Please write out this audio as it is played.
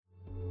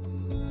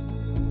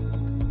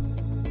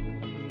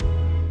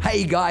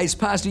Hey guys,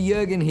 Pastor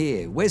Jurgen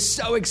here. We're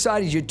so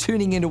excited you're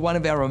tuning into one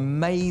of our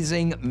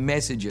amazing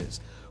messages.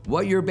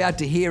 What you're about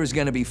to hear is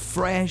going to be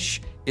fresh,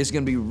 it's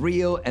going to be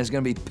real, and it's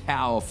going to be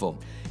powerful.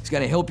 It's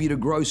going to help you to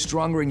grow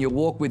stronger in your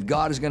walk with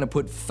God. It's going to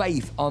put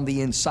faith on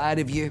the inside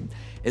of you.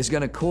 It's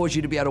going to cause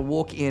you to be able to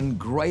walk in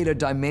greater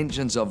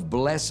dimensions of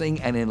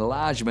blessing and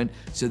enlargement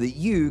so that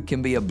you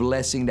can be a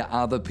blessing to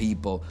other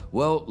people.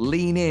 Well,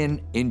 lean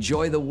in,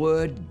 enjoy the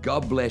word.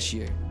 God bless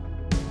you.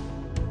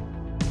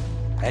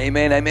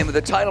 Amen, amen.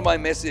 The title of my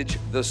message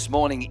this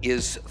morning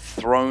is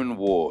Throne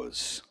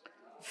Wars.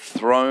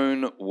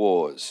 Throne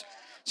Wars.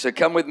 So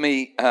come with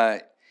me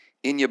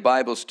in your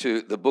Bibles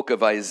to the book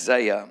of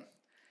Isaiah.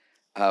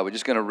 We're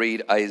just going to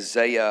read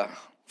Isaiah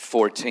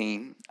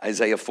 14.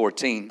 Isaiah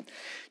 14.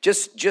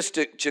 Just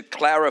to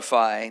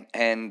clarify,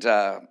 and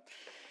I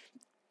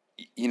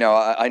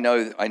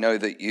know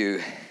that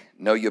you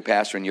know your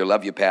pastor and you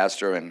love your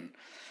pastor, and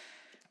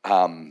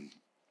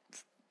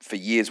for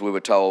years we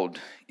were told,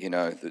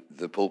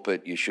 the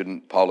pulpit, you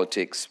shouldn't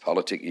politics,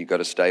 you've got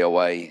to stay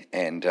away.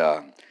 And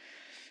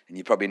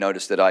you probably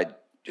noticed that I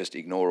just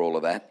ignore all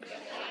of that.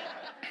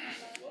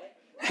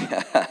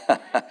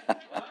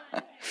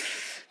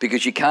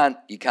 Because you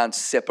can't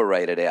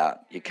separate it out.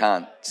 You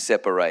can't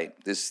separate.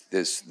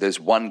 There's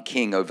one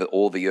king over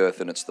all the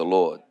earth, and it's the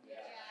Lord.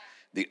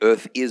 The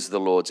earth is the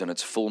Lord's and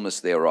its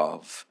fullness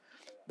thereof.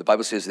 The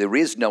Bible says there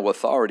is no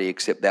authority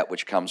except that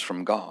which comes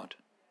from God.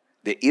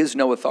 There is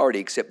no authority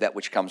except that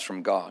which comes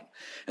from God.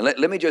 And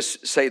let me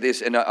just say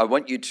this, and I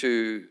want you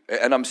to,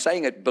 and I'm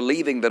saying it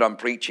believing that I'm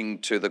preaching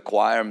to the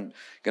choir. I'm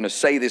going to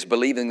say this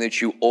believing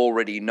that you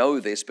already know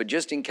this, but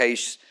just in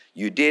case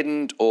you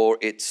didn't, or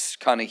it's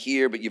kind of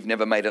here, but you've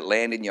never made it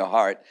land in your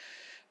heart,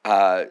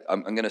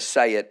 I'm going to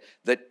say it,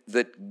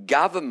 that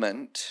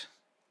government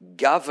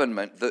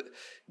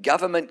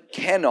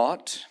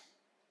cannot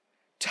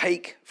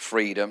take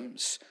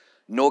freedoms,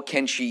 nor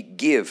can she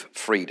give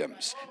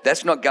freedoms.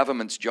 That's not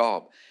government's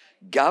job.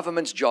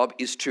 Government's job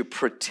is to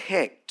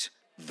protect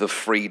the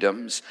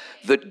freedoms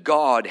that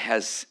God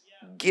has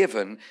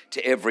given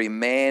to every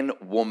man,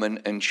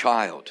 woman, and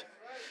child.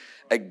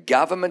 A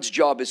government's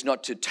job is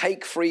not to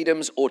take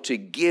freedoms or to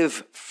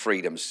give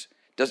freedoms.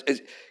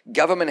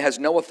 Government has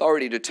no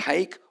authority to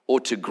take or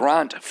to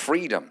grant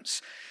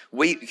freedoms.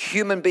 We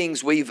human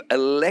beings, we've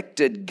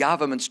elected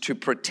governments to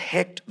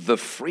protect the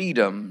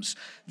freedoms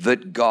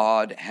that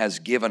God has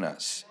given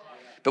us.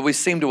 But we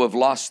seem to have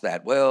lost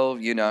that. Well,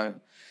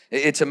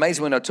 it's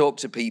amazing when I talk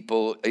to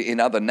people in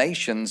other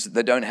nations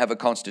that don't have a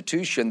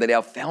constitution that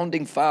our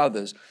founding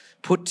fathers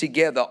put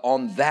together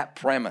on that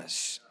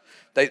premise.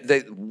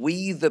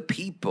 We the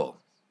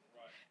people,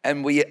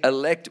 and we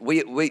elect,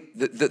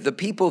 the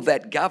people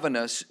that govern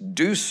us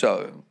do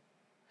so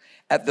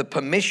at the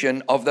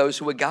permission of those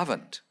who are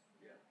governed.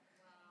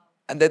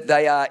 And that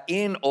they are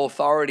in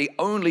authority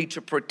only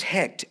to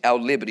protect our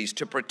liberties,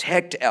 to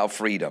protect our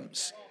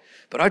freedoms.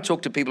 But I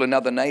talk to people in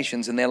other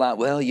nations and they're like,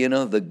 well,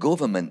 the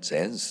government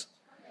says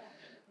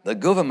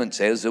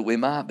that we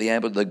might be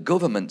able, the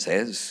government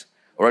says.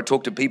 Or I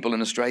talk to people in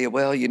Australia,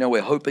 well,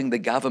 we're hoping the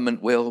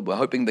government will,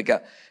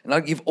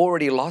 and you've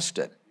already lost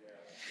it.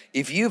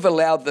 If you've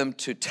allowed them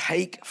to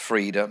take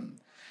freedom,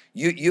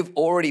 you've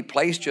already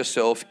placed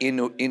yourself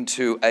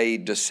into a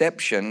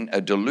deception, a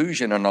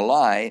delusion, and a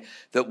lie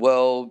that,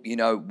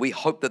 we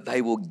hope that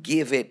they will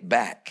give it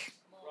back.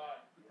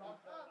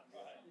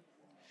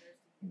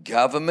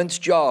 Government's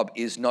job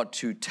is not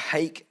to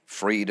take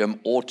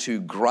freedom or to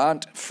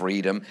grant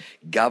freedom.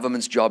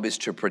 Government's job is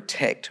to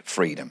protect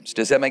freedoms.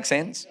 Does that make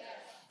sense?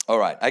 All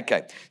right,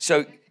 okay.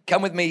 So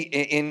come with me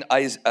in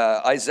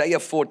Isaiah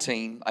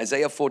 14,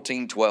 Isaiah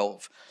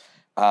 14:12.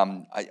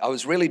 I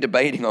was really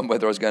debating on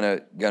whether I was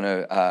going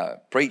to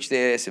preach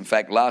this. In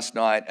fact, last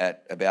night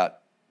at about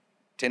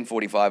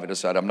 10:45, I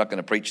decided I'm not going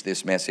to preach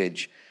this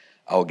message.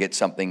 I'll get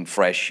something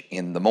fresh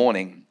in the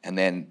morning. And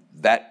then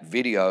that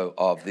video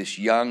of this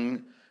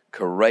young,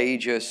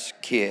 courageous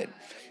kid.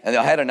 And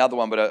I had another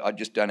one, but I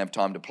just don't have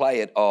time to play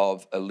it,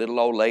 of a little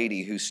old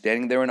lady who's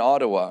standing there in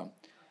Ottawa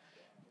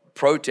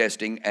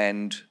protesting,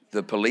 and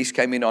the police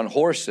came in on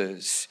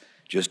horses,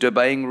 just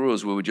obeying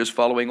rules. We were just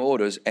following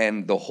orders,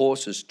 and the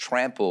horses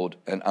trampled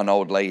an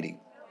old lady.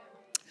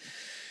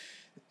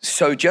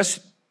 So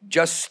just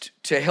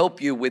to help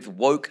you with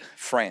woke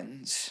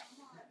friends,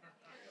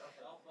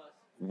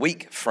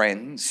 weak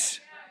friends,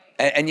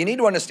 and you need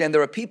to understand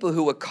there are people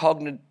who are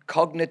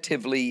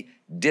cognitively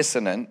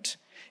dissonant.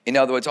 In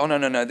other words,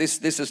 no,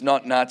 this is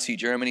not Nazi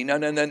Germany. No,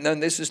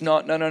 this is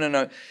not,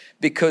 no.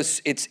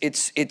 Because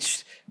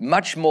it's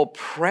much more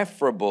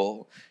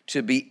preferable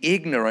to be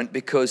ignorant,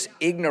 because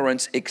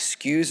ignorance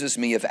excuses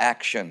me of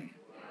action.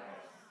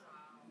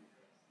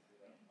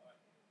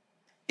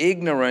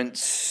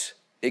 Ignorance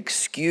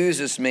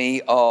excuses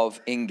me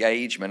of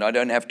engagement. I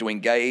don't have to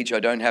engage.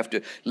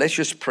 Let's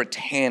just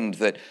pretend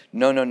that,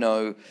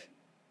 no,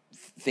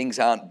 things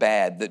aren't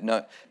bad.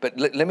 But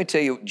let me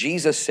tell you,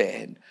 Jesus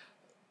said,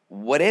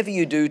 whatever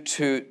you do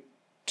to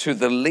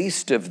the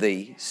least of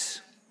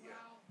these,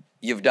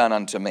 you've done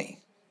unto me.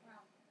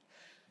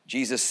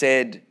 Jesus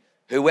said,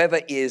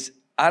 Whoever is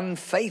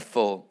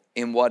unfaithful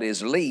in what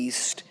is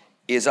least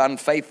is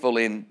unfaithful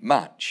in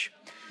much.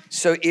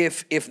 So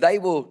if they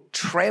will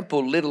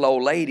trample little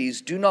old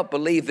ladies, do not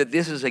believe that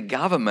this is a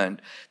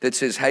government that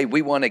says, hey,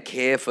 we want to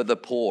care for the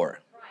poor.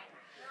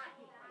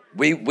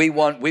 We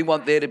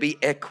want there to be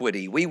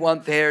equity. We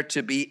want there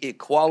to be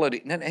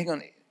equality. No, hang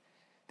on.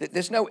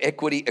 There's no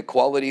equity,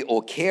 equality,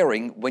 or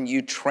caring when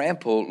you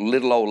trample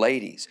little old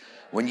ladies.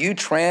 When you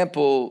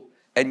trample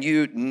and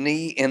you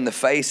knee in the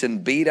face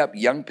and beat up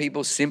young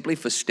people simply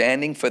for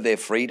standing for their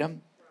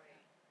freedom,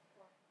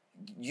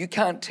 you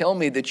can't tell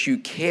me that you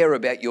care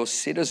about your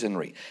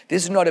citizenry.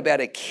 This is not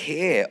about a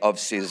care of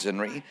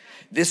citizenry.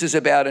 This is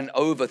about an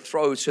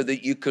overthrow so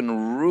that you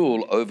can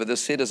rule over the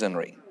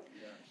citizenry.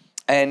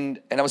 And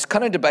I was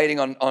kind of debating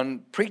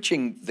on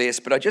preaching this,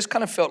 but I just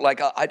kind of felt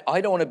like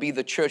I don't want to be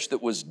the church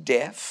that was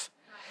deaf.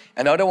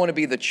 And I don't want to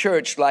be the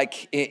church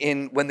like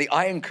when the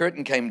Iron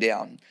Curtain came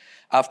down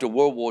after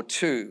World War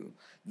II,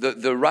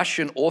 the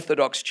Russian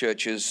Orthodox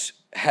churches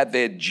had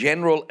their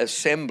General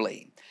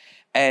Assembly.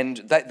 And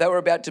they were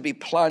about to be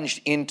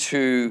plunged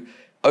into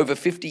over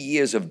 50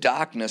 years of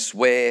darkness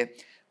where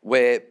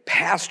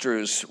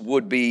pastors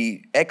would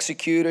be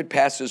executed,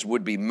 pastors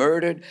would be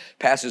murdered,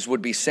 pastors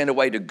would be sent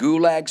away to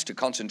gulags, to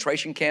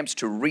concentration camps,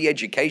 to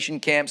re-education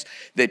camps.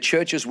 Their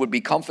churches would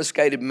be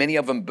confiscated, many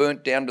of them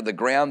burnt down to the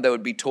ground. They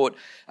would be taught,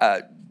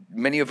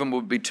 many of them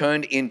would be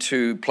turned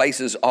into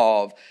places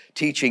of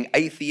teaching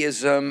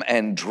atheism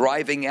and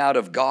driving out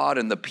of God,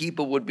 and the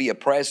people would be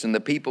oppressed, and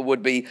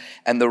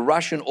the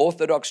Russian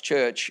Orthodox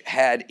Church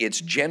had its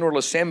General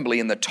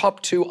Assembly, and the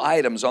top two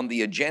items on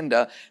the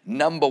agenda,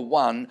 number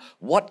one,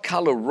 what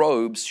color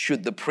robes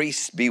should the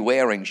priests be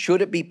wearing?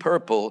 Should it be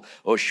purple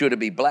or should it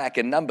be black?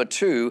 And number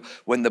two,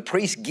 when the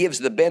priest gives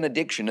the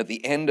benediction at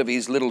the end of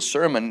his little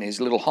sermon, his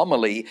little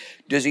homily,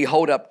 does he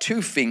hold up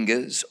 2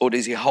 fingers or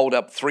does he hold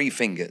up 3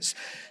 fingers?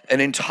 An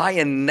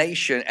entire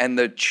nation and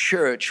the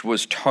church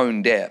was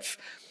tone deaf.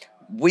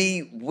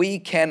 We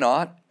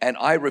cannot, and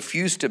I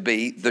refuse to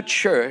be, the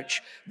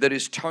church that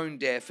is tone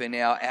deaf in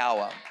our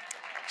hour.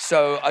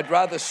 So I'd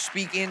rather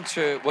speak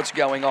into what's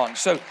going on.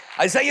 So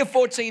Isaiah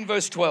 14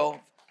 verse 12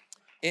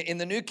 in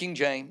the New King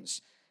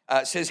James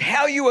says,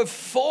 how you have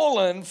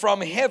fallen from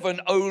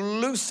heaven, O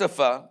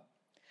Lucifer,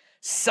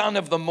 son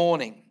of the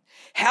morning.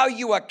 How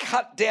you are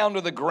cut down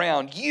to the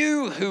ground,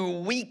 you who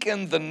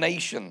weaken the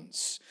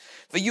nations.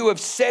 For you have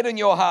said in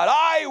your heart,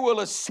 I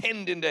will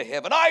ascend into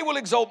heaven. I will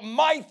exalt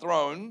my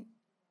throne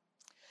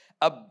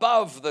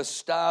above the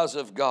stars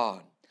of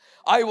God.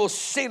 I will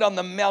sit on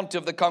the mount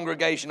of the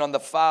congregation on the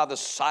farther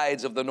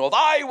sides of the north.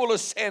 I will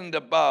ascend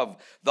above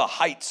the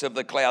heights of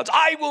the clouds.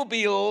 I will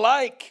be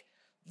like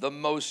the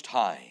Most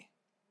High.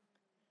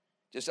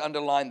 Just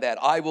underline that.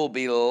 I will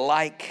be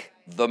like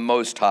the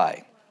Most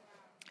High.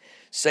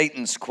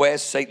 Satan's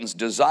quest, Satan's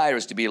desire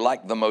is to be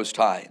like the Most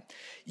High.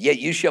 Yet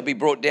you shall be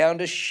brought down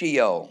to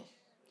Sheol.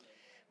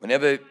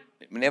 Whenever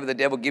the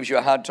devil gives you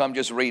a hard time,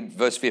 just read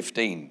verse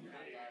 15.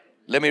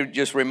 Let me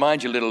just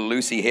remind you, little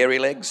Lucy hairy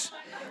legs.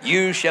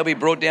 You shall be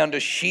brought down to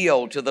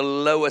Sheol, to the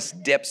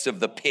lowest depths of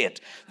the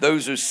pit.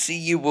 Those who see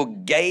you will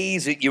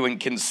gaze at you and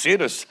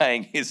consider,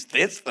 saying, is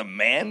this the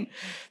man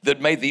that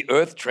made the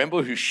earth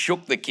tremble, who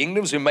shook the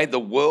kingdoms, who made the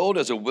world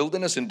as a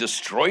wilderness and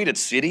destroyed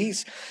its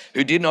cities,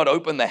 who did not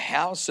open the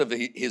house of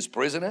his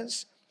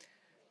prisoners?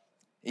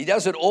 He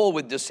does it all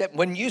with deception.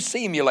 When you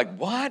see him, you're like,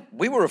 what?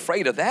 We were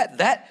afraid of that?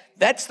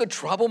 That's the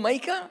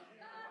troublemaker?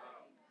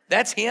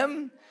 That's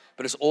him?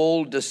 But it's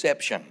all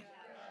deception.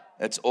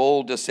 It's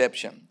all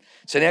deception.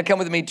 So now come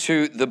with me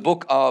to the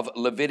book of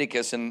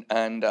Leviticus, and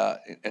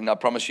I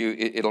promise you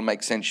it'll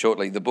make sense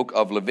shortly. The book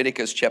of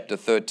Leviticus chapter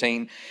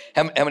 13.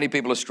 How many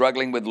people are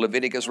struggling with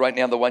Leviticus right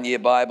now, the one-year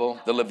Bible,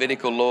 the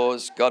Levitical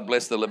laws? God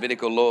bless the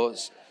Levitical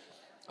laws.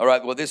 All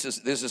right, well, this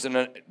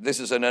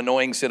is an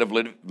annoying set of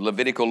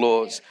Levitical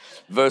laws.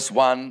 Verse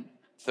 1,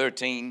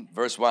 13,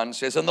 verse 1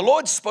 says, and the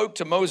Lord spoke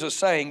to Moses,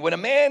 saying, when a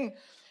man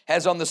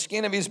has on the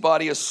skin of his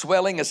body a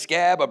swelling, a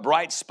scab, a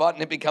bright spot,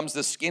 and it becomes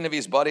the skin of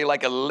his body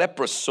like a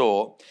leprous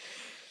sore,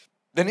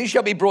 then he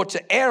shall be brought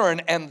to Aaron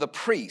and the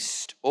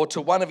priest, or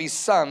to one of his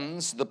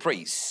sons, the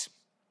priests.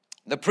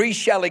 The priest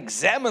shall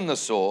examine the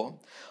sore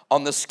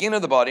on the skin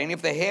of the body, and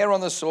if the hair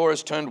on the sore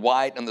has turned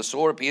white, and the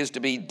sore appears to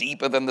be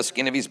deeper than the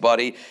skin of his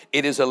body,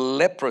 it is a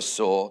leprous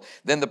sore.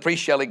 Then the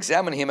priest shall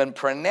examine him and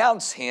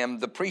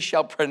the priest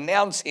shall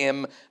pronounce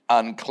him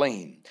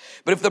unclean.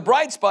 But if the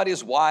bright spot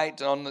is white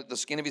on the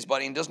skin of his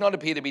body and does not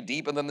appear to be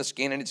deeper than the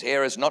skin, and its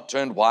hair has not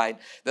turned white,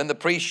 then the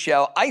priest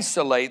shall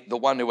isolate the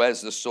one who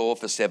has the sore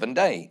for 7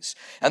 days.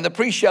 And the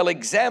priest shall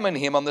examine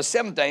him on the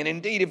 7th day. And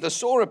indeed, if the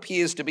sore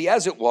appears to be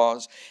as it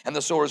was, and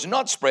the sore is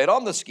not spread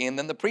on the skin,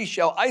 then the priest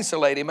shall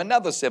isolate him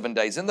another 7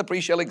 days. And the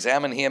priest shall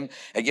examine him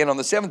again on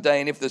the 7th day.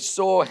 And if the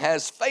sore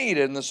has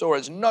faded and the sore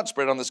is not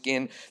spread on the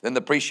skin, then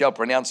the priest shall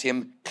pronounce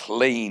him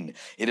clean.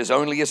 It is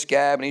only a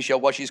scab, and he shall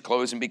wash his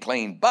clothes and be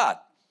clean. But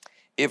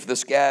if the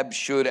scab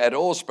should at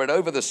all spread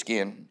over the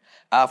skin,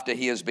 after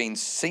he has been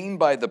seen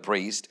by the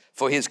priest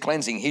for his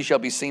cleansing, he shall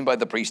be seen by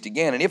the priest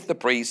again. And if the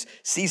priest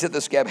sees that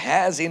the scab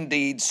has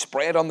indeed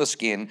spread on the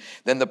skin,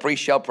 then the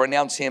priest shall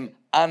pronounce him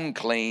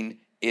unclean.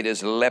 It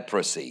is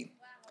leprosy.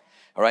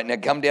 All right, now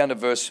come down to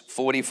verse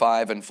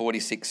 45 and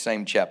 46,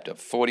 same chapter,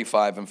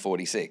 45 and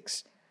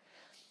 46. It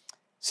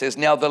says,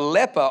 now the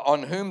leper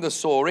on whom the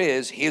sore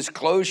is, his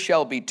clothes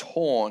shall be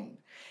torn,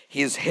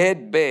 his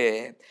head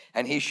bare,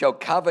 and he shall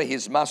cover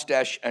his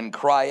mustache and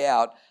cry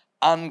out,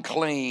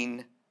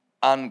 unclean,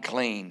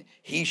 unclean.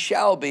 He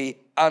shall be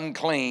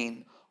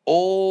unclean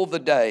all the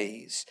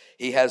days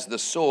he has the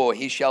sore.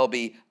 He shall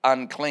be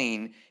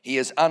unclean. He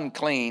is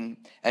unclean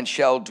and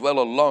shall dwell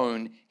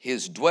alone.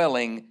 His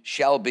dwelling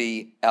shall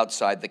be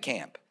outside the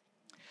camp.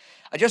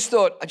 I just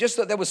thought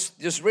that was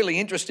just really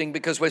interesting,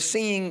 because we're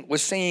seeing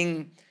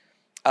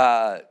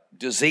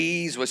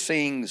disease, we're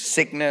seeing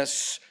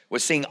sickness, we're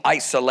seeing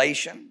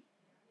isolation.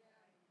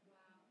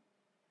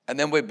 And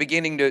then we're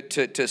beginning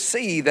to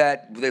see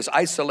that there's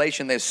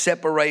isolation, there's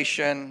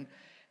separation,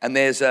 and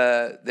there's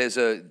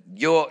a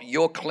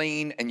you're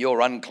clean and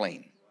you're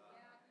unclean.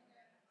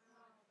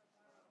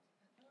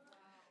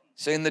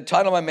 So in the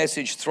title of my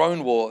message,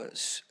 Throne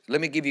Wars, let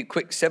me give you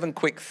seven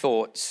quick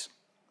thoughts.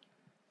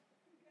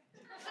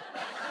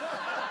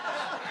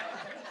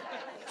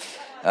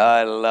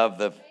 I love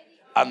the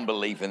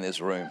unbelief in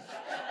this room.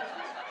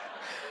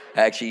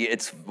 Actually,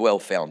 it's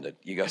well-founded.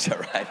 You guys are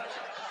right.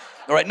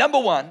 All right, number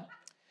one,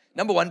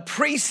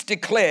 priests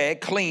declare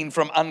clean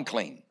from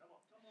unclean.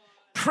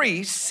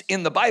 Priests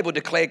in the Bible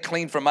declare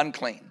clean from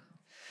unclean.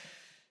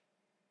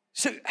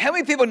 So how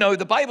many people know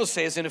the Bible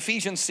says in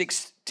Ephesians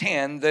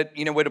 6:10 that,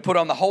 we're to put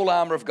on the whole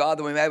armor of God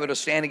that we may be able to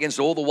stand against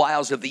all the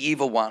wiles of the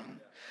evil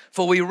one?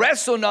 For we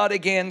wrestle not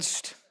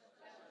against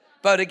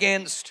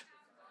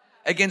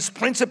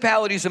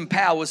principalities and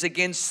powers,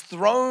 against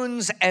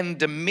thrones and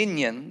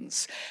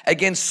dominions,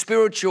 against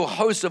spiritual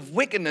hosts of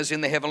wickedness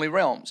in the heavenly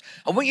realms.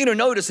 I want you to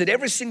notice that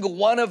every single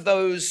one of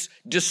those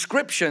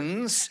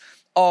descriptions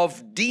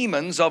of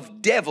demons,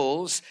 of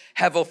devils,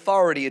 have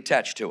authority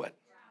attached to it.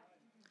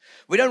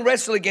 We don't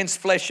wrestle against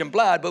flesh and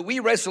blood, but we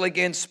wrestle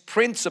against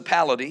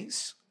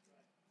principalities.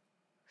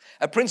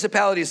 A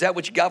principality is that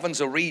which governs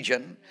a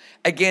region,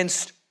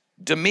 against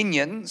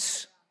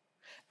dominions,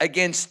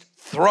 against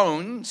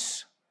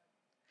thrones,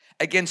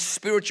 against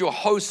spiritual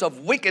hosts of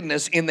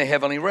wickedness in the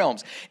heavenly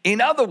realms. In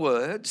other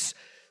words,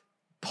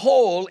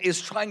 Paul is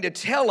trying to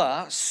tell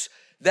us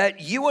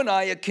that you and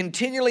I are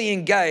continually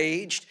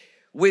engaged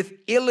with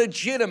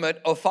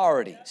illegitimate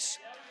authorities.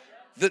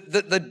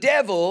 The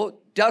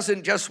devil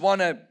doesn't just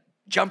want to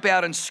jump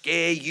out and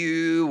scare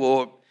you,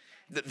 or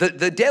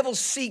the devil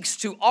seeks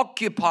to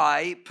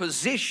occupy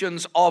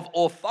positions of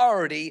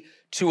authority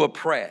to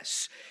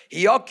oppress.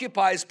 He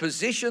occupies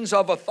positions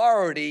of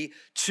authority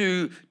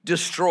to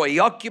destroy. He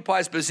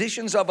occupies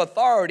positions of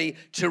authority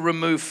to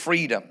remove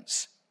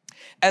freedoms.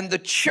 And the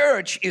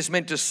church is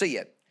meant to see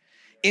it.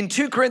 In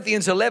 2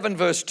 Corinthians 11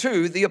 verse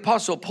 2, the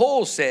Apostle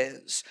Paul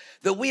says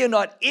that we are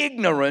not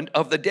ignorant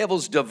of the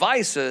devil's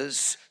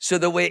devices so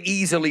that we're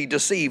easily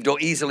deceived or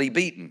easily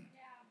beaten.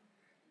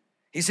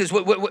 He says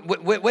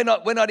we're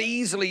not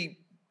easily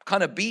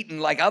kind of beaten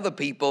like other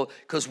people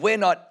because we're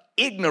not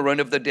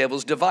ignorant of the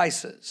devil's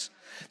devices.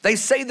 They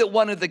say that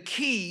one of the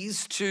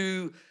keys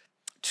to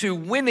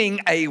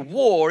winning a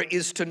war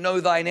is to know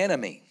thine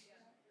enemy.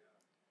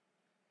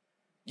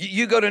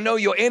 You got to know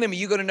your enemy.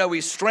 You got to know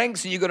his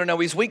strengths and you got to know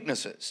his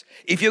weaknesses.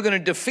 If you're going to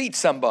defeat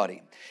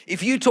somebody,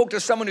 if you talk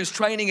to someone who's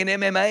training in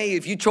MMA,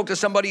 if you talk to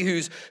somebody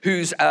who's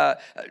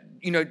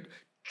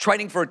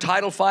training for a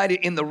title fight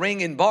in the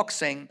ring in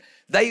boxing,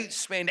 they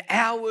spend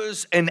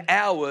hours and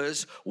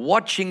hours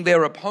watching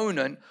their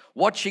opponent,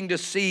 watching to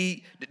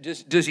see,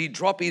 does he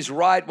drop his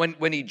right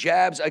when he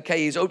jabs?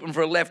 Okay, he's open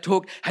for a left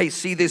hook. Hey,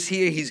 see this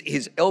here?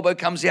 His elbow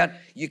comes out.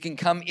 You can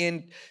come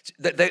in.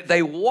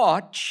 They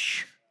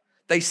watch.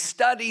 They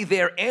study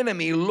their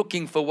enemy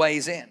looking for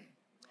ways in.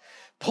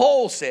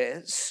 Paul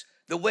says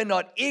that we're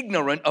not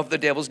ignorant of the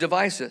devil's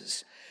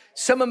devices.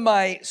 Some of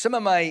my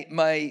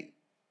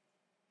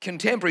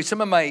contemporaries, some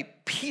of my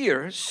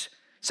peers,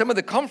 some of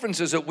the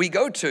conferences that we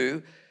go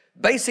to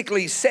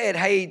basically said,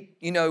 hey,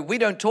 we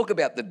don't talk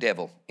about the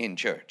devil in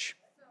church.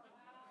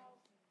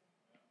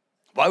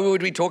 Why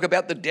would we talk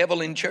about the devil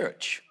in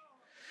church?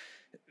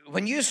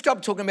 When you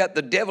stop talking about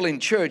the devil in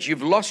church,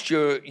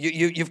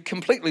 you've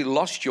completely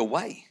lost your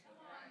way.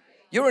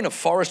 You're in a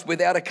forest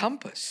without a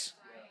compass.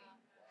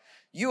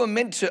 You are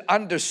meant to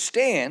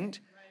understand,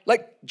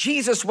 like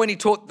Jesus, when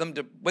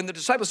the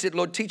disciples said,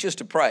 Lord, teach us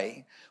to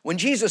pray. When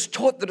Jesus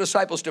taught the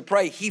disciples to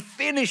pray, he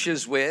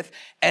finishes with,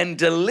 and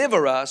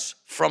deliver us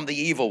from the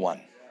evil one.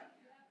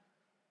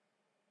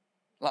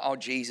 Like, oh,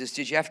 Jesus,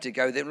 did you have to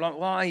go there? Like,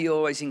 why are you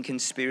always in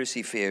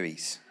conspiracy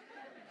theories?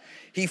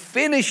 He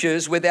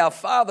finishes with our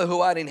Father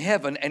who art in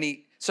heaven,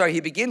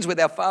 he begins with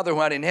our Father who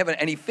art in heaven,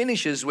 and he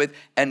finishes with,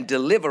 and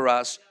deliver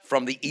us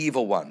from the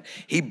evil one.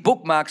 He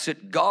bookmarks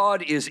it.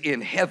 God is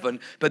in heaven,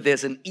 but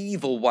there's an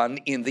evil one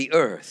in the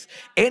earth.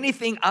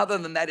 Anything other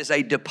than that is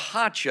a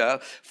departure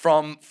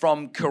from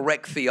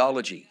correct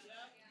theology.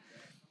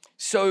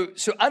 So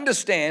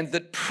understand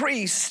that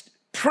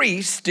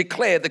priests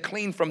declare the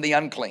clean from the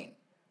unclean.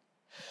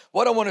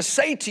 What I want to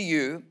say to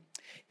you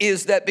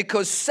is that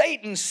because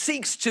Satan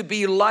seeks to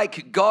be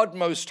like God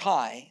Most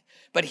High,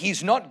 but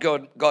he's not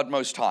God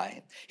Most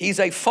High. He's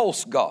a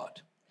false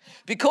God.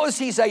 Because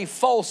he's a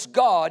false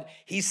God,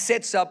 he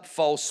sets up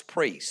false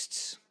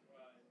priests.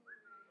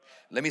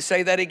 Let me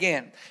say that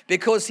again.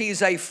 Because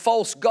he's a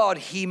false God,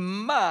 he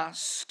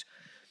must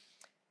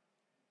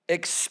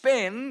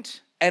expend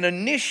and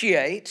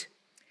initiate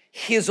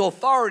his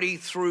authority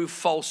through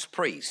false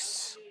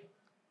priests.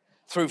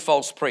 Through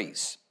false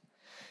priests.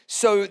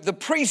 So the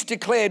priest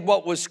declared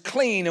what was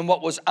clean and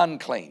what was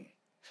unclean.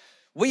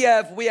 We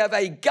have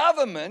a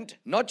government,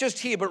 not just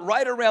here, but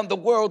right around the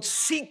world,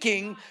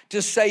 seeking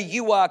to say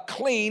you are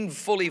clean,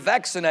 fully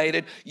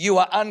vaccinated, you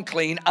are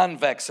unclean,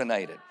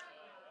 unvaccinated.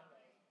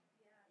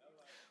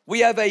 We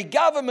have a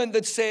government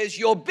that says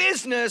your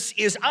business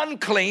is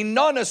unclean,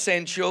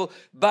 non-essential,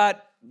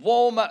 but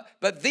Walmart,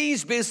 but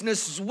these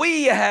businesses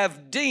we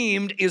have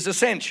deemed is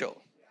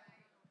essential.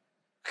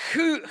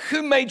 Who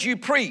made you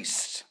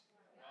priest?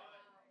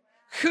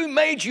 Who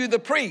made you the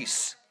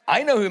priest?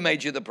 I know who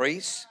made you the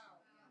priest.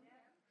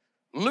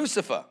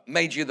 Lucifer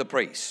made you the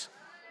priest.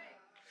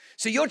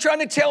 So you are trying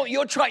to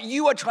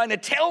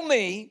tell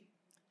me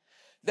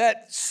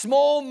that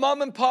small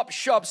mom and pop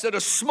shops that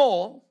are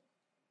small,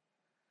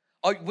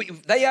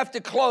 they have to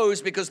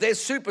close because they're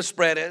super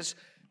spreaders,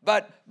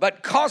 but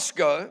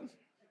Costco,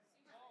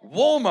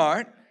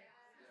 Walmart,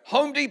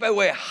 Home Depot,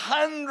 where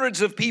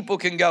hundreds of people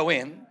can go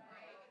in,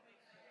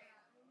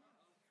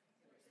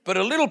 but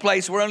a little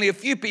place where only a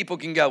few people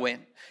can go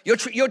in.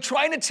 You're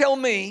trying to tell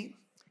me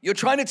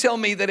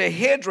that a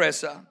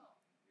hairdresser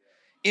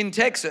in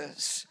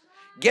Texas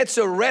gets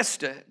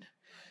arrested,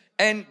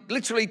 and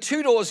literally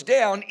 2 doors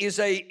down is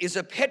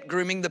a pet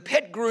grooming. The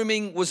pet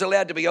grooming was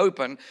allowed to be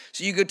open,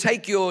 so you could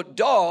take your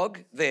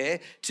dog there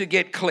to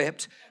get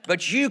clipped,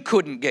 but you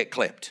couldn't get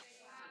clipped.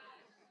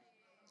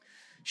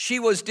 She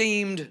was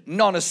deemed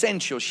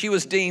non-essential. She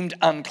was deemed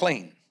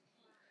unclean.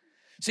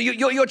 So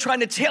you're trying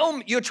to tell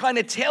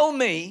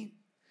me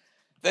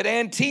that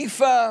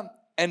Antifa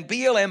and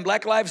BLM,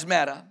 Black Lives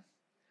Matter,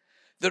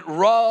 that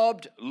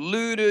robbed,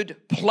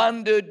 looted,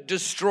 plundered,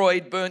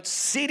 destroyed, burnt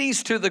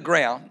cities to the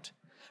ground,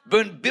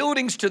 burnt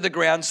buildings to the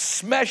ground,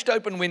 smashed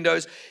open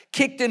windows,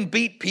 kicked and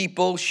beat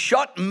people,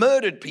 shot,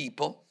 murdered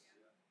people.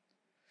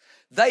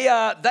 They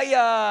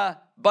are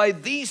by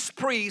these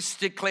priests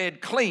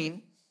declared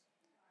clean.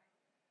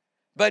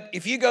 But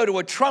if you go to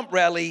a Trump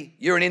rally,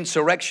 you're an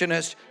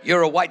insurrectionist,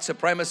 you're a white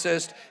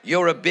supremacist,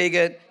 you're a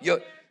bigot,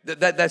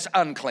 that's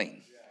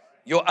unclean.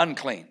 You're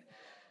unclean.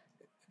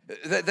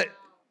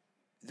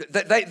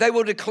 They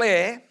will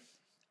declare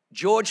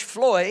George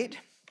Floyd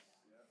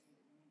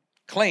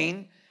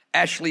clean,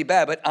 Ashley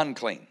Babbitt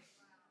unclean.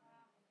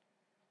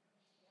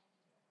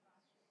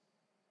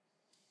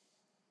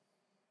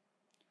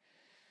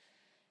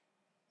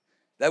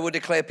 They will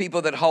declare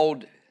people that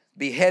hold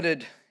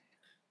beheaded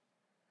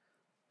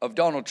of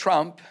Donald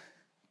Trump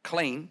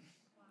clean.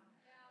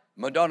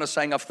 Madonna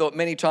saying, I've thought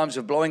many times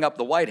of blowing up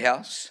the White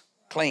House,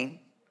 clean.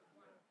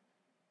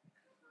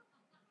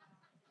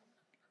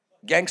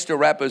 Gangster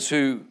rappers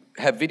who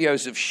have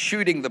videos of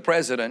shooting the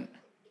president,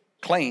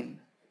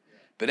 clean.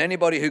 But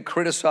anybody who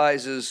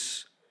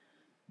criticizes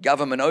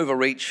government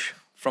overreach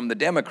from the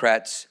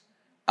Democrats,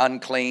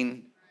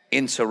 unclean,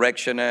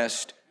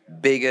 insurrectionist,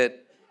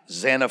 bigot,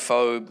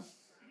 xenophobe.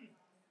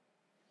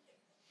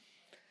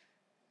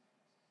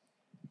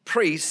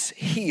 Priests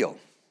heal.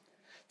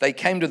 They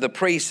came to the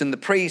priest, and the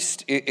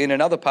priest in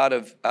another part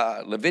of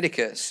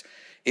Leviticus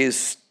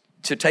is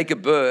to take a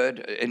bird,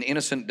 an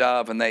innocent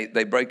dove, and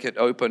they break it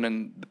open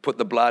and put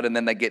the blood, and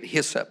then they get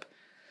hyssop,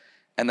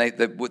 and they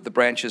with the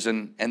branches,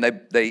 and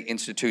they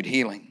institute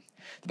healing.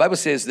 The Bible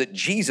says that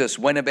Jesus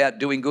went about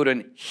doing good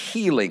and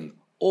healing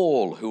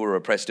all who were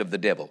oppressed of the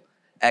devil.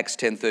 Acts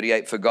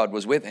 10:38, for God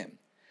was with him.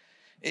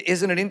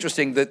 Isn't it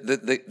interesting that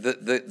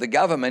the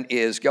government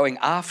is going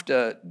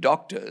after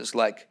doctors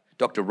like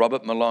Dr.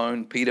 Robert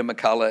Malone, Peter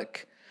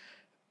McCulloch,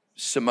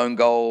 Simone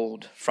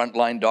Gold,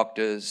 frontline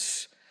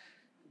doctors,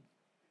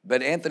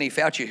 but Anthony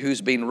Fauci,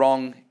 who's been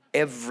wrong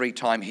every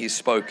time he's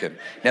spoken.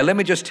 Now, let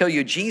me just tell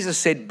you, Jesus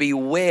said,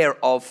 beware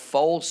of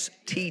false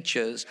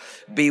teachers,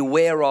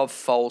 beware of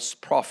false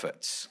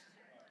prophets.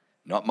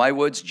 Not my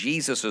words,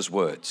 Jesus's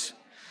words.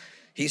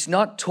 He's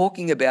not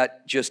talking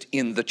about just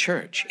in the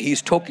church.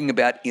 He's talking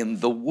about in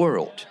the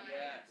world.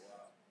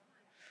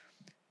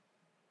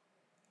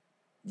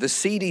 The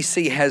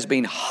CDC has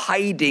been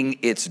hiding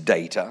its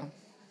data,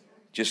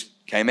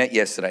 just came out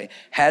yesterday,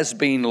 has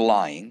been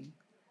lying,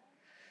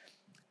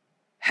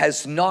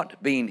 has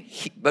not been,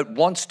 but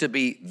wants to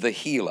be the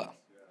healer.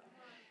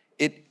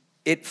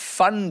 It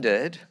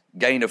funded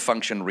gain of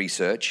function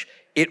research.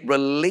 It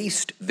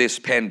released this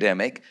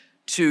pandemic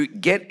to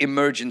get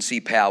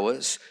emergency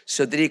powers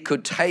so that it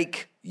could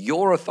take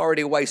your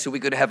authority away so we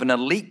could have an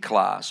elite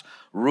class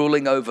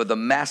ruling over the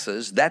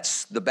masses.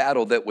 That's the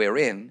battle that we're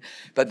in.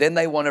 But then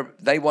they want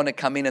to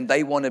come in and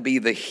they want to be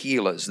the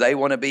healers. They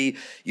want to be,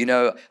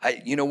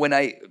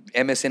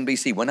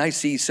 MSNBC, when I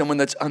see someone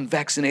that's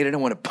unvaccinated, I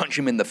want to punch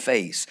him in the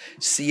face.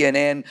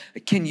 CNN,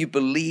 can you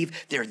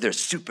believe they're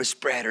super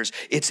spreaders?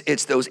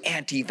 It's those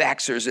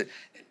anti-vaxxers,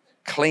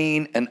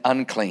 clean and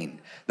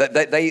unclean.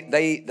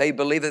 They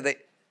believe that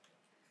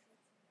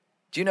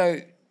do you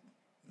know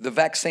the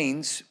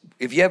vaccines,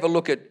 if you ever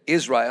look at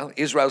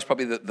Israel's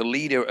probably the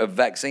leader of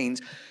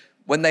vaccines.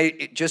 When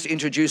they just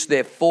introduced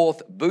their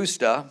 4th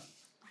booster,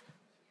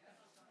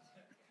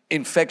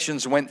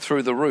 infections went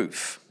through the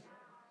roof.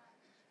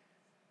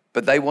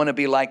 But they want to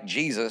be like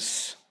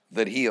Jesus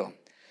that heal.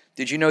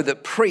 Did you know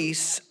that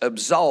priests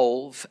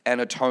absolve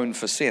and atone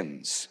for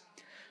sins?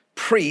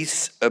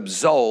 Priests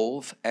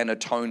absolve and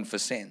atone for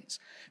sins.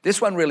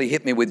 This one really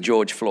hit me with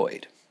George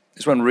Floyd.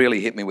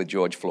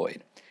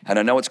 And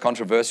I know it's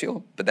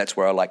controversial, but that's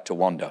where I like to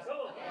wander.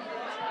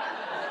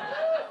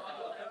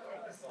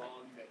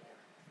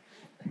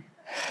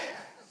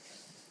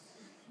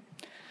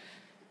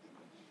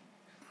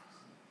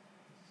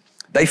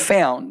 They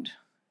found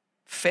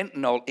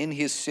fentanyl in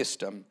his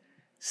system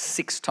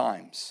 6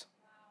 times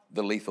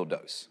the lethal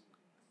dose.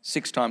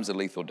 6 times the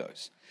lethal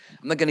dose.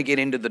 I'm not going to get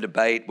into the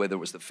debate whether it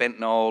was the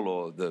fentanyl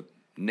or the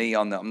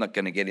neon. I'm not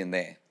going to get in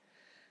there.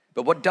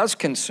 But what does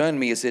concern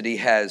me is that he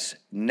has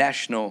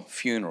national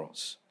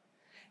funerals.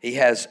 He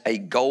has a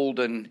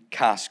golden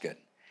casket.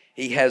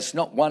 He has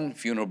not 1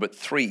 funeral, but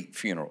 3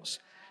 funerals.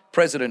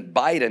 President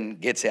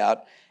Biden gets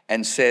out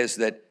and says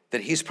that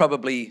he's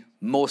probably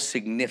more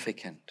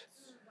significant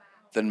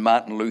than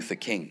Martin Luther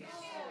King.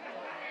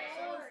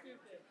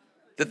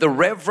 That the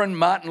Reverend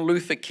Martin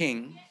Luther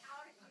King,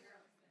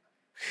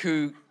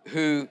 who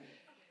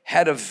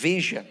had a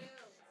vision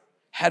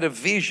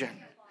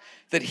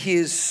that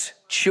his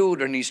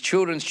children's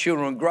children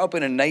would grow up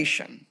in a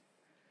nation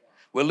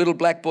where little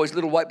black boys,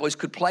 little white boys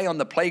could play on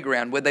the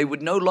playground, where they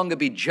would no longer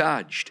be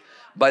judged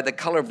by the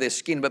color of their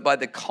skin, but by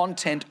the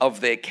content of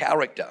their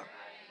character.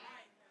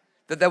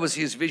 That was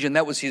his vision,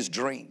 that was his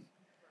dream.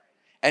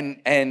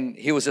 And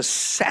he was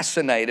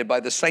assassinated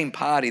by the same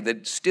party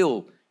that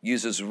still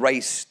uses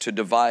race to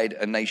divide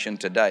a nation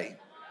today.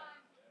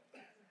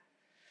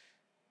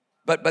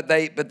 But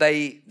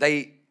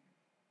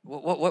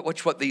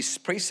watch what these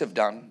priests have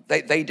done.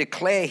 They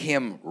declare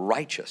him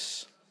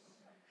righteous.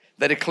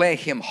 They declare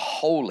him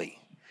holy.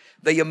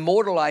 They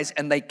immortalize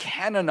and they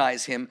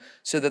canonize him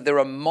so that there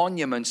are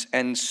monuments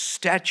and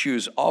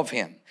statues of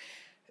him.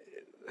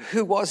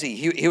 Who was he?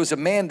 He was a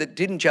man that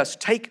didn't just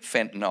take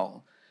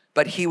fentanyl,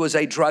 but he was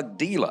a drug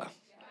dealer.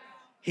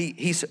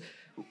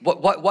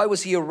 Why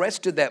was he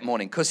arrested that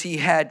morning? Because he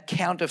had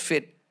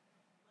counterfeit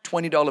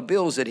 $20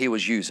 bills that he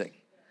was using.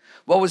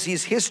 What was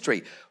his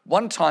history?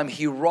 One time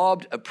he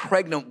robbed a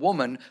pregnant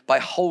woman by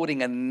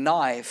holding a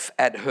knife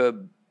at her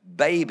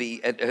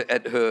baby,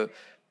 at her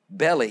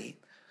belly,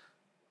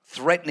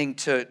 threatening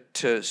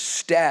to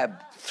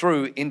stab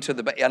through into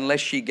the baby unless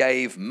she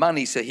gave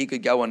money so he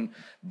could go and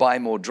buy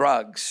more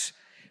drugs.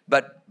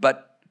 But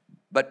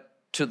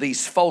to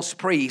these false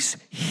priests,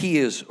 he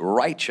is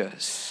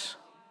righteous.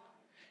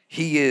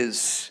 He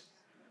is.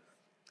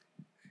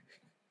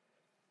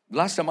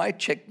 Last time I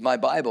checked my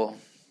Bible,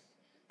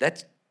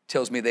 that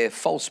tells me they're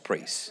false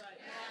priests.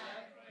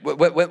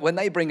 When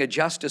they bring a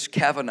Justice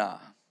Kavanaugh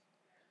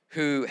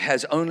who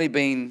has only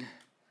been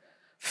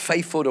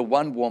faithful to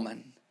one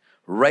woman,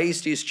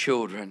 raised his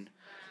children,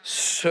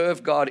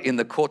 served God in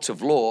the courts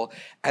of law,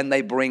 and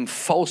they bring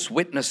false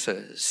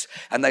witnesses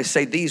and they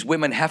say these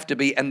women have to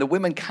be, and the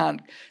women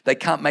can't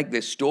make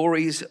their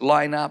stories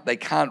line up, they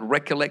can't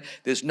recollect,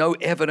 there's no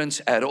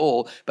evidence at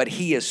all, but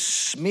he is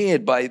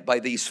smeared by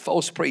these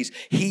false priests.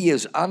 He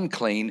is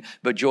unclean,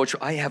 but George,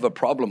 I have a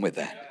problem with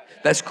that.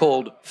 That's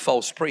called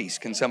false priests.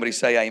 Can somebody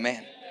say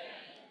amen?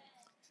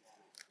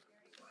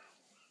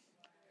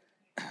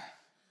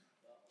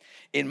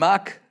 In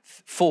Mark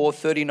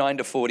 4:39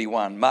 to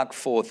 41, Mark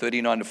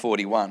 4:39 to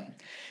 41,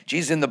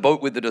 Jesus in the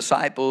boat with the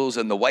disciples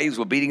and the waves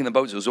were beating in the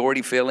boat. It was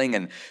already filling,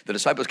 and the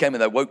disciples came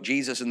and they woke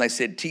Jesus and they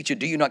said, "Teacher,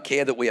 do you not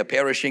care that we are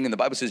perishing?" And the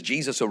Bible says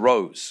Jesus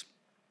arose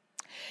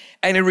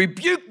and he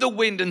rebuked the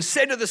wind and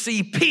said to the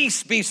sea,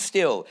 "Peace, be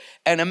still."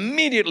 And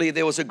immediately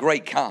there was a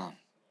great calm.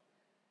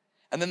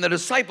 And then the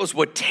disciples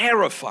were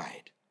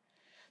terrified.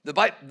 The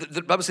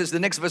Bible says, the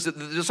next verse, the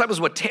disciples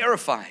were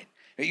terrified.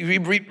 He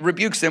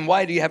rebukes them.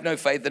 Why do you have no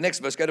faith? The next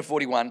verse, go to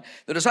 41.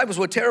 The disciples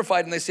were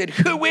terrified and they said,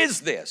 "Who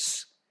is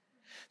this,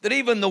 that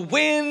even the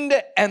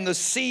wind and the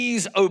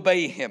seas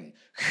obey him?"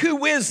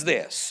 Who is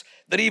this,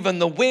 that even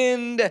the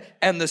wind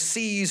and the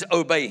seas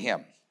obey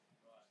him?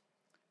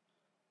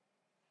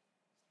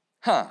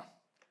 I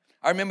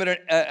remember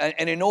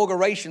an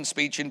inauguration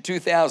speech in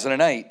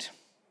 2008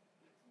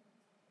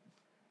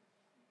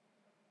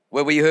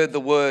 where we heard the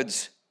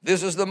words,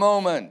 "This is the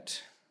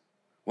moment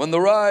when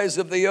the rise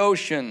of the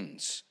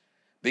oceans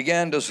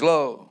began to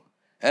slow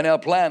and our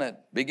planet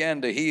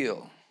began to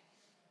heal."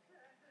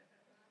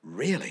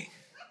 Really?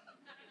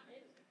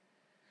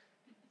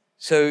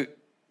 So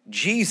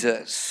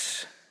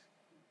Jesus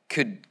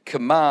could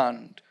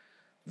command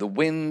the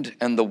wind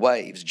and the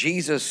waves.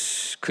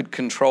 Jesus could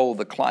control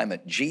the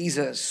climate.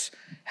 Jesus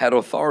had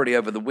authority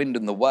over the wind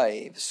and the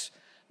waves.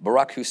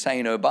 Barack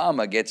Hussein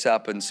Obama gets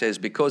up and says,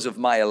 because of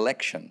my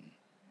election,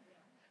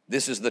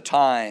 this is the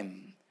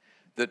time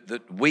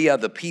that we are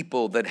the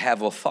people that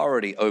have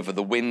authority over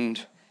the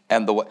wind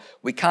and the wave.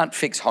 We can't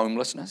fix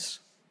homelessness.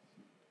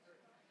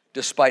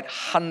 Despite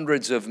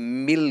hundreds of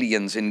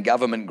millions in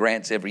government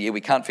grants every year,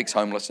 we can't fix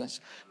homelessness.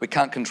 We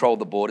can't control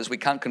the borders. We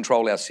can't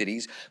control our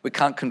cities. We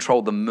can't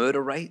control the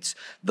murder rates,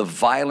 the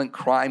violent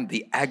crime,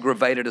 the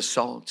aggravated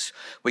assaults.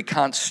 We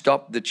can't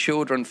stop the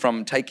children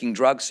from taking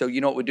drugs. So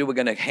you know what we do? We're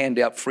going to hand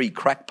out free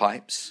crack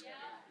pipes.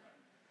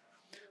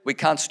 We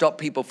can't stop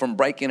people from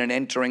breaking and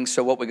entering.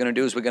 So what we're going to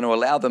do is we're going to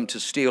allow them to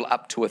steal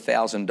up to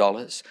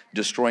 $1,000,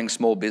 destroying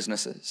small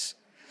businesses.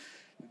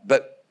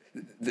 But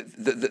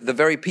the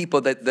very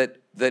people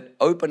that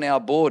open our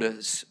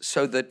borders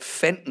so that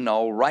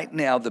fentanyl right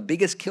now, the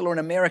biggest killer in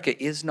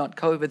America is not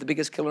COVID. The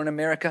biggest killer in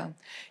America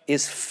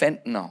is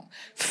fentanyl.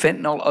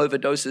 Fentanyl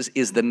overdoses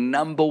is the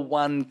number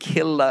one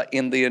killer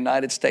in the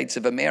United States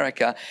of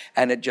America,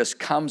 and it just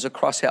comes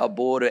across our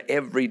border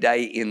every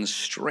day in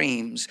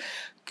streams.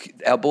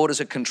 Our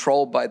borders are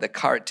controlled by the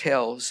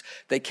cartels.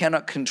 They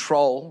cannot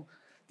control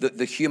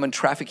the human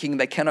trafficking.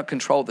 They cannot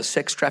control the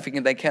sex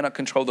trafficking. They cannot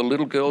control the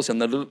little girls and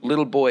the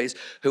little boys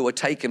who are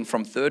taken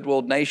from third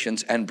world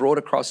nations and brought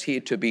across here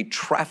to be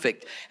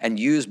trafficked and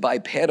used by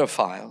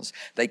pedophiles.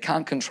 They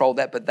can't control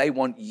that, but they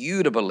want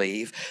you to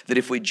believe that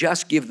if we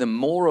just give them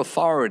more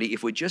authority,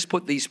 if we just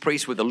put these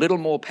priests with a little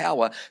more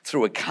power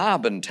through a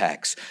carbon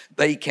tax,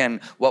 they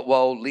can,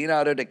 while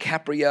Leonardo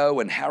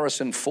DiCaprio and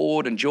Harrison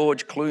Ford and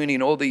George Clooney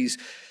and all these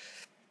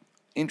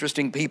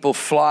interesting people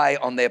fly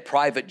on their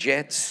private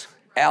jets.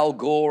 Al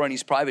Gore and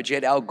his private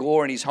jet, Al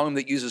Gore and his home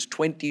that uses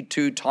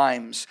 22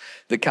 times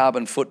the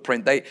carbon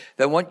footprint. They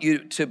want you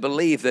to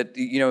believe that,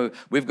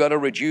 we've got to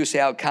reduce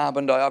our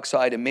carbon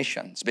dioxide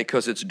emissions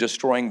because it's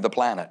destroying the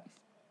planet.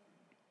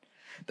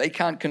 They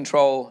can't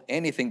control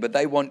anything, but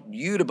they want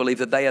you to believe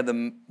that they are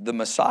the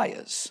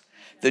messiahs,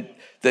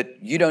 that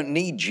you don't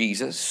need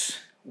Jesus.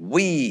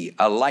 We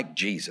are like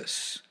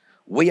Jesus.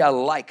 We are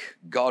like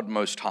God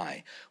Most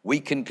High.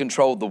 We can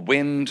control the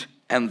wind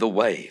and the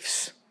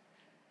waves.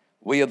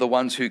 We are the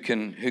ones who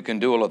can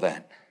do all of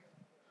that.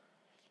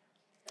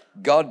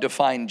 God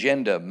defined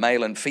gender,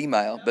 male and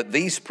female, but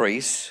these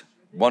priests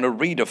want to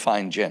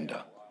redefine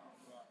gender.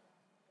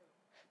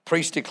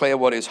 Priests declare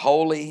what is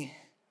holy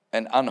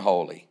and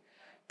unholy.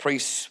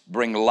 Priests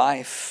bring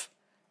life,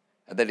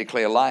 and they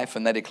declare life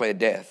and they declare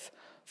death.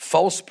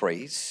 False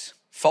priests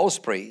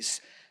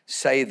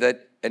say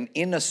that an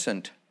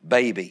innocent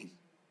baby,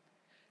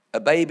 a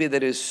baby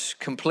that is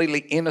completely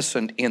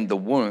innocent in the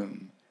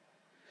womb,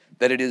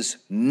 that it is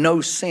no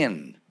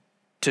sin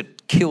to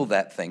kill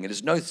that thing. It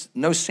is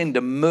no sin to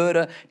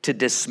murder, to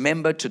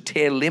dismember, to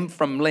tear limb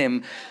from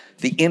limb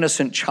the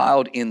innocent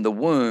child in the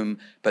womb.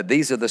 But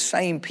these are the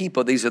same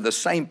people, these are the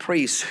same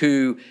priests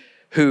who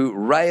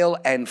rail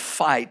and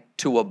fight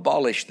to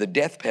abolish the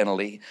death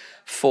penalty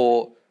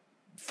for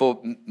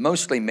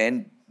mostly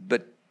men,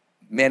 but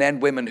men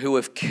and women who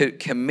have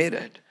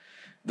committed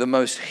the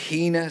most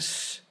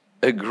heinous,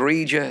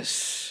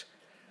 egregious,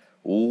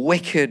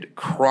 wicked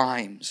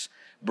crimes,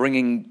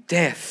 bringing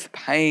death,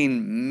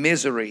 pain,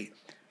 misery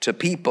to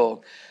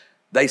people.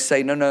 They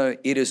say, no,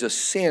 it is a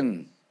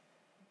sin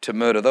to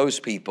murder those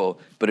people,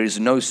 but it is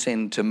no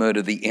sin to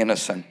murder the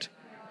innocent.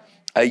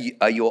 Are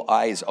your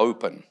eyes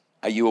open?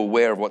 Are you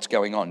aware of what's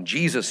going on?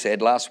 Jesus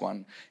said, last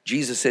one,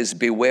 Jesus says,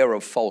 beware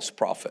of false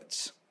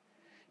prophets.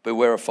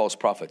 Beware of false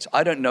prophets.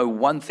 I don't know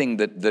one thing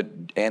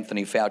that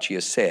Anthony Fauci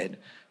has said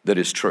that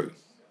is true.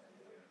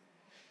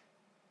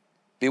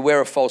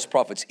 Beware of false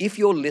prophets. If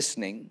you're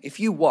listening, if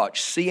you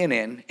watch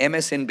CNN,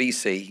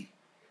 MSNBC,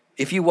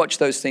 if you watch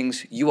those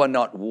things, you are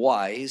not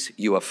wise,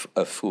 you are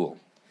a fool.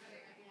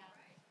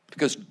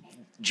 Because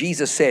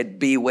Jesus said,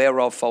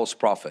 beware of false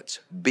prophets,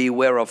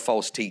 beware of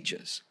false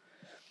teachers.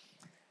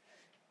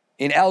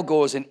 In Al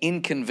Gore's An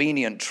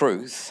Inconvenient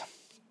Truth,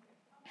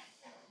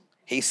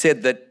 he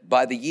said that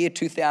by the year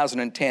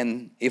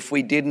 2010, if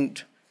we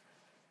didn't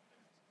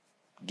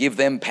give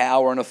them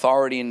power and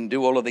authority and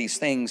do all of these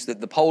things,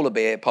 that the polar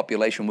bear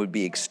population would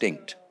be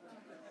extinct.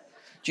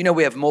 Do you know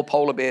we have more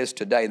polar bears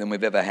today than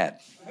we've ever had?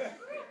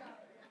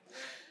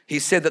 He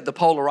said that the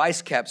polar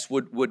ice caps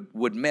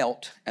would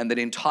melt and that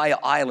entire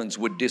islands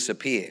would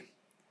disappear.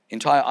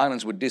 Entire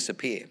islands would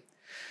disappear.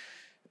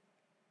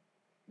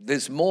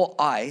 There's more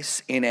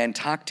ice in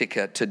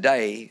Antarctica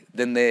today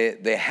than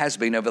there has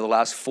been over the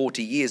last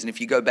 40 years. And if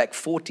you go back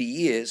 40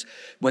 years,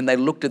 when they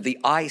looked at the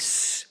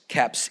ice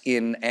caps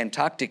in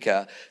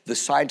Antarctica, the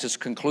scientists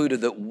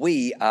concluded that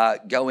we are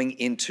going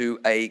into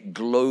a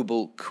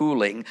global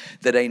cooling,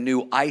 that a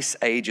new ice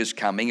age is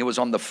coming. It was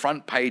on the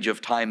front page of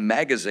Time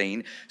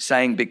magazine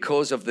saying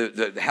because of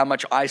how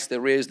much ice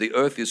there is, the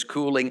earth is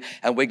cooling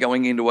and we're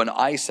going into an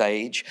ice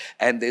age,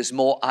 and there's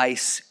more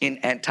ice in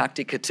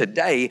Antarctica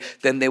today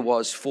than there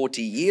was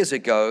 40 years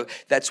ago.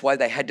 That's why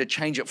they had to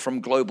change it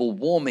from global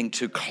warming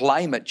to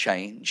climate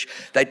change.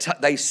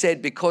 They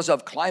said because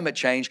of climate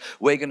change,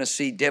 we're going to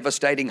see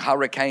devastating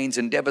hurricanes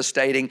and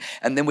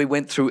then we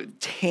went through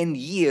 10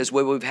 years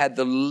where we've had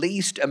the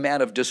least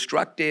amount of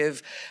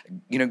destructive,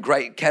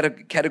 great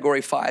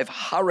category 5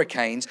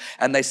 hurricanes,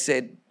 and they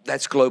said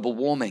that's global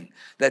warming.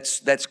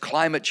 That's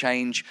climate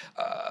change.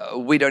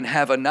 We don't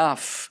have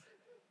enough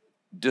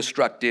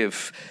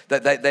destructive.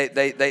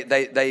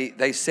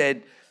 They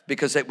said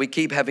because we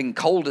keep having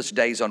coldest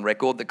days on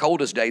record,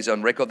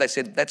 they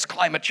said that's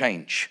climate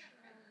change.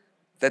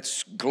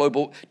 That's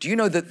global. Do you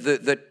know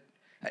that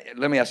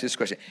let me ask you this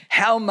question.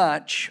 How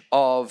much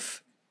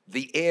of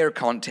the air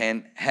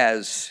content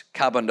has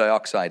carbon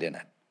dioxide in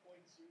it?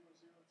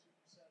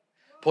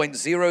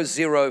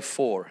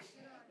 0.004,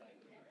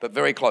 but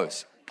very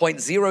close.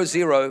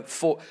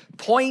 0.004,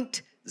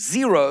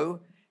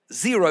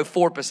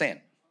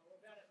 0.004%.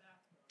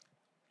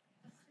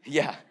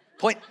 Yeah.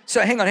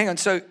 So hang on.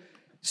 So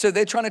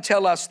they're trying to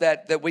tell us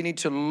that we need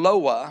to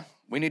lower.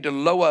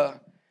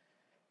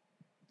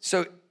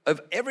 So of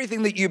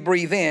everything that you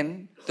breathe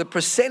in, the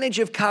percentage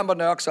of carbon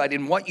dioxide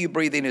in what you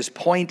breathe in is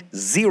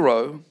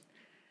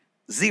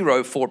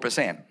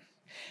 0.004%.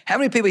 How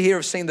many people here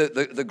have seen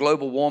the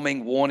global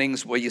warming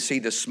warnings where you see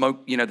the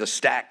smoke, the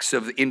stacks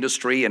of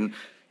industry and,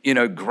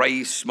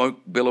 gray smoke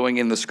billowing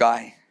in the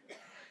sky?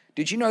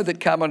 Did you know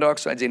that carbon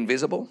dioxide is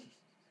invisible?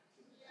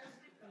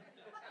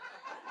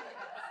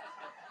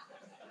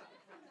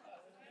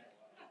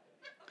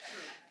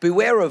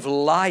 Beware of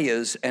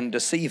liars and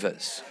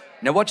deceivers.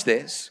 Now watch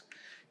this.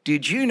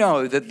 Did you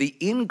know that the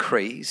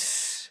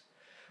increase,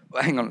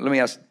 hang on, let me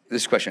ask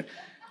this question.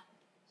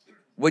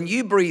 When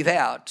you breathe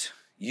out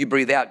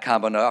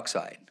carbon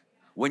dioxide.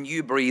 When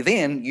you breathe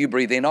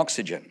in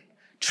oxygen.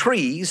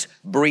 Trees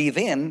breathe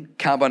in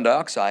carbon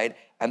dioxide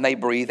and they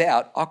breathe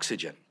out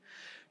oxygen.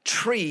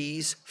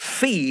 Trees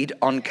feed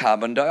on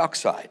carbon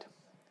dioxide.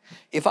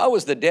 If I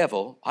was the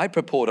devil, I'd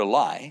purport a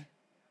lie.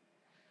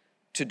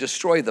 To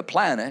destroy the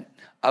planet,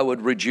 I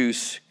would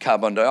reduce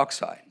carbon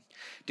dioxide.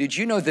 Did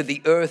you know that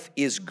the earth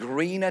is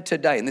greener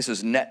today? And this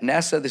is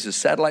NASA, this is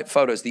satellite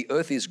photos. The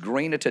earth is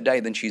greener today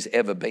than she's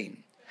ever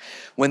been.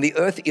 When the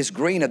earth is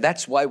greener,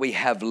 that's why we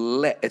have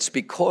it's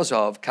because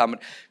of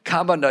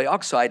carbon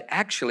dioxide.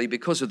 Actually,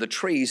 because of the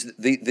trees,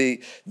 the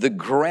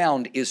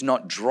ground is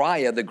not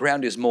drier. The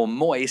ground is more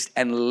moist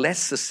and less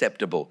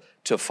susceptible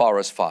to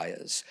forest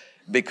fires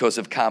because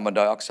of carbon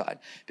dioxide.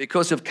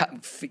 Because of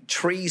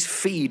trees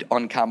feed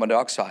on carbon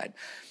dioxide.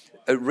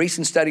 A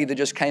recent study that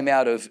just came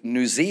out of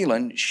New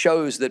Zealand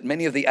shows that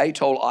many of the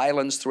atoll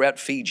islands throughout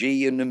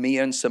Fiji and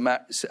Namibia and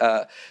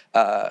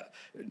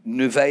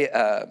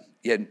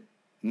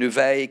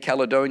Nuvei,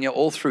 Caledonia,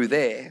 all through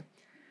there,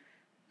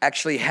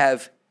 actually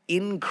have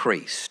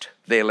increased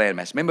their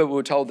landmass. Remember we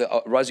were told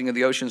the rising of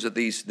the oceans that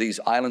these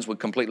islands would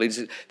completely,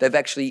 they've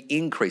actually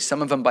increased,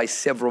 some of them by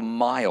several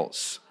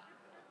miles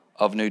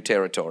of new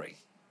territory.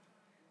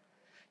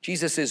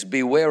 Jesus says,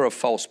 beware of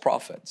false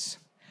prophets.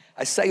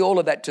 I say all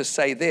of that to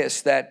say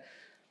this, that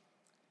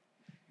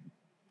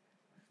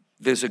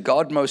there's a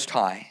God Most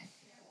High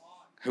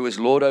who is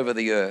Lord over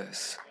the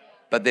earth,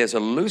 but there's a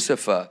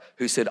Lucifer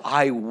who said,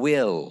 I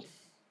will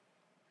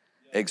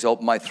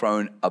exalt my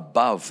throne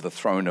above the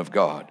throne of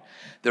God.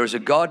 There is a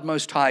God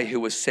Most High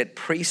who has set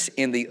priests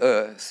in the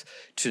earth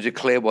to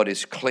declare what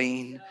is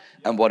clean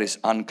and what is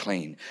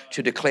unclean,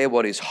 to declare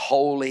what is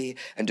holy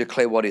and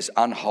declare what is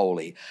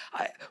unholy.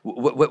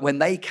 When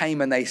they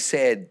came and they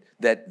said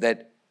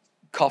that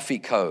Coffee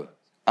Co,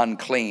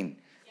 unclean,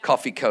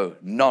 Coffee Co,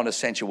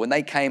 non-essential. When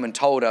they came and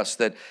told us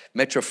that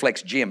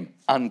Metroflex Gym,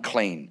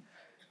 unclean,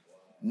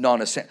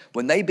 non-essential.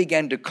 When they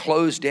began to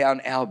close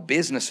down our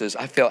businesses,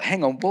 I felt,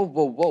 hang on,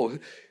 whoa.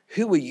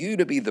 Who are you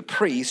to be the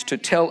priest to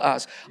tell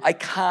us I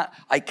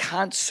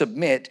can't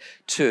submit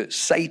to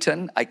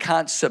Satan. I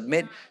can't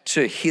submit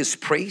to his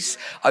priests.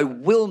 I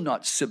will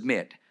not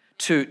submit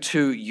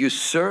to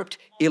usurped,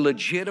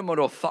 illegitimate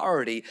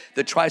authority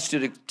that tries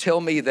to tell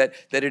me that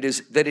it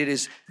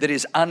is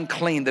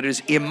unclean, that it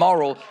is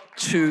immoral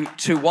to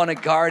want to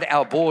guard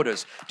our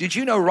borders. Did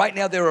you know right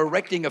now they're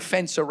erecting a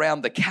fence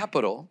around the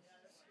Capitol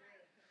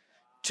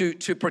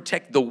to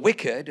protect the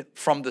wicked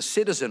from the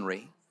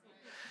citizenry?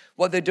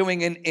 What they're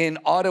doing in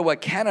Ottawa,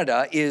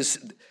 Canada is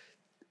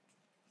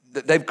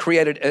they've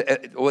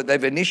created or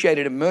they've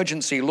initiated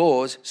emergency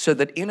laws so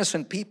that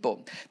innocent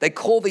people, they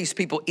call these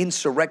people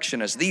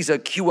insurrectionists. These are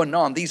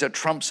QAnon, these are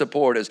Trump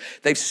supporters.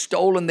 They've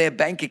stolen their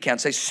bank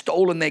accounts, they've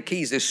stolen their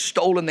keys, they've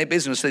stolen their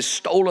business, they've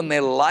stolen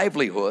their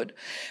livelihood,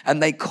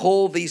 and they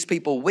call these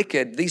people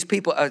wicked. These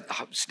people are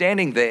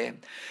standing there.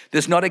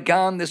 There's not a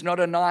gun, there's not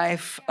a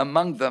knife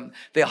among them.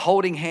 They're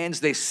holding hands,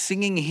 they're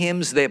singing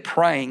hymns, they're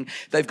praying.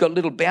 They've got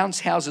little bounce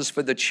houses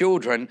for the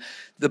children.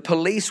 The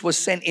police was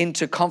sent in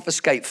to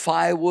confiscate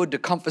firewood, to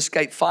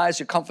confiscate fires,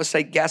 to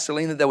confiscate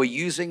gasoline that they were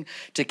using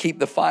to keep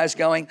the fires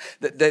going.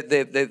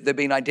 They've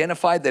been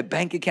identified. Their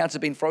bank accounts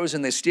have been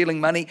frozen. They're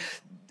stealing money.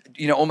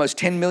 Almost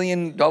 $10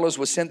 million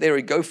was sent there,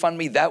 a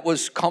GoFundMe. That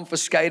was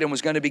confiscated and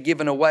was going to be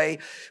given away.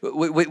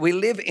 We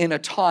live in a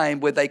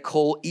time where they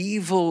call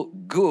evil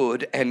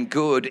good and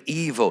good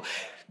evil.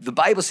 The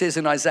Bible says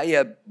in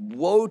Isaiah,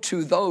 woe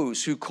to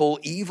those who call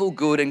evil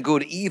good and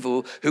good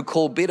evil, who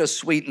call bitter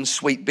sweet and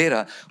sweet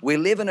bitter. We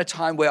live in a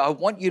time where I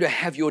want you to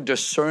have your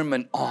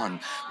discernment on.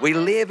 We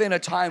live in a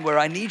time where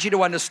I need you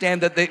to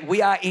understand that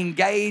we are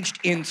engaged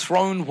in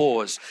throne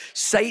wars.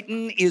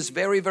 Satan is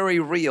very, very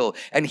real,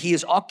 and he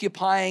is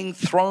occupying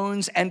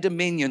thrones and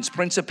dominions,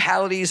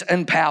 principalities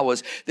and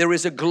powers. There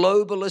is a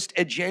globalist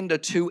agenda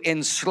to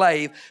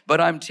enslave, but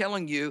I'm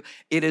telling you,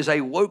 it is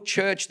a woke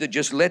church that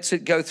just lets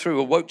it go through.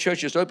 A woke church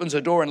just opens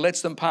a door and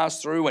lets them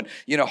pass through and,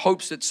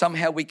 hopes that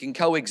somehow we can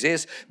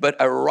coexist. But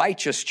a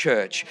righteous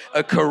church,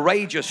 a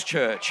courageous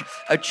church,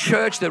 a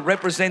church that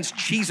represents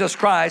Jesus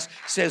Christ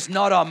says,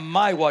 not on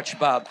my watch,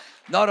 bub.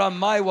 Not on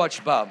my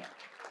watch, bub.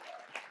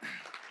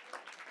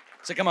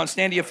 So come on,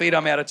 stand to your feet.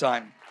 I'm out of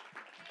time.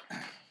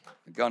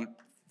 I've gone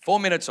 4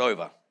 minutes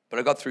over, but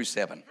I got through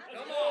 7.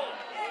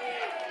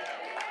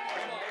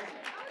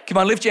 Come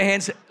on, lift your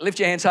hands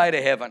high to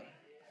heaven.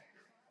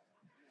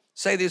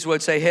 Say these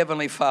words, say,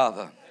 Heavenly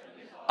Father,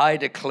 I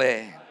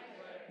declare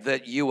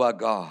that you are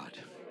God,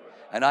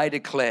 and I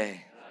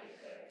declare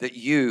that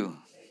you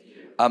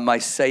are my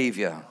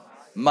Savior,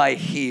 my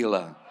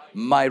healer,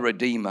 my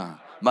Redeemer,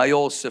 my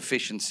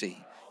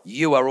all-sufficiency.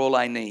 You are all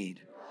I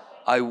need.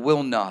 I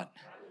will not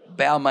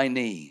bow my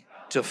knee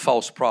to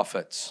false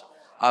prophets.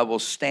 I will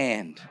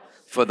stand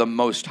for the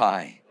Most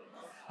High.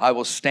 I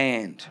will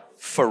stand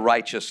for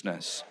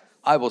righteousness.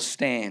 I will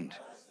stand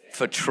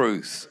for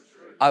truth.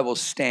 I will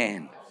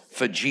stand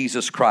for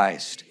Jesus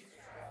Christ.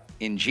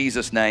 In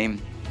Jesus'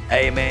 name,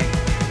 amen.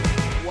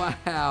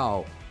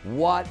 Wow,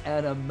 what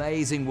an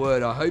amazing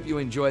word. I hope you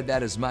enjoyed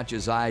that as much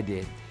as I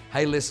did.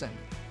 Hey, listen,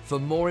 for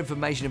more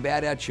information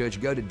about our church,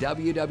 go to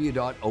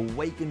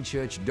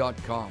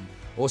www.awakenchurch.com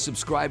or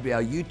subscribe to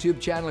our YouTube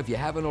channel if you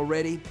haven't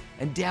already,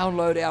 and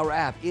download our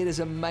app. It is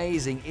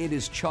amazing. It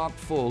is chock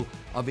full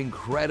of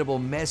incredible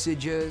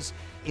messages,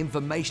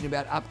 information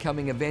about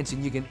upcoming events,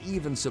 and you can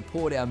even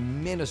support our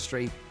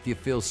ministry if you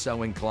feel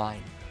so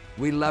inclined.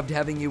 We loved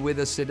having you with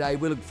us today.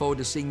 We look forward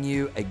to seeing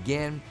you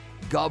again.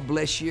 God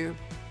bless you.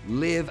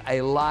 Live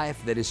a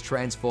life that is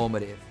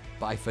transformative.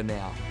 Bye for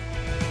now.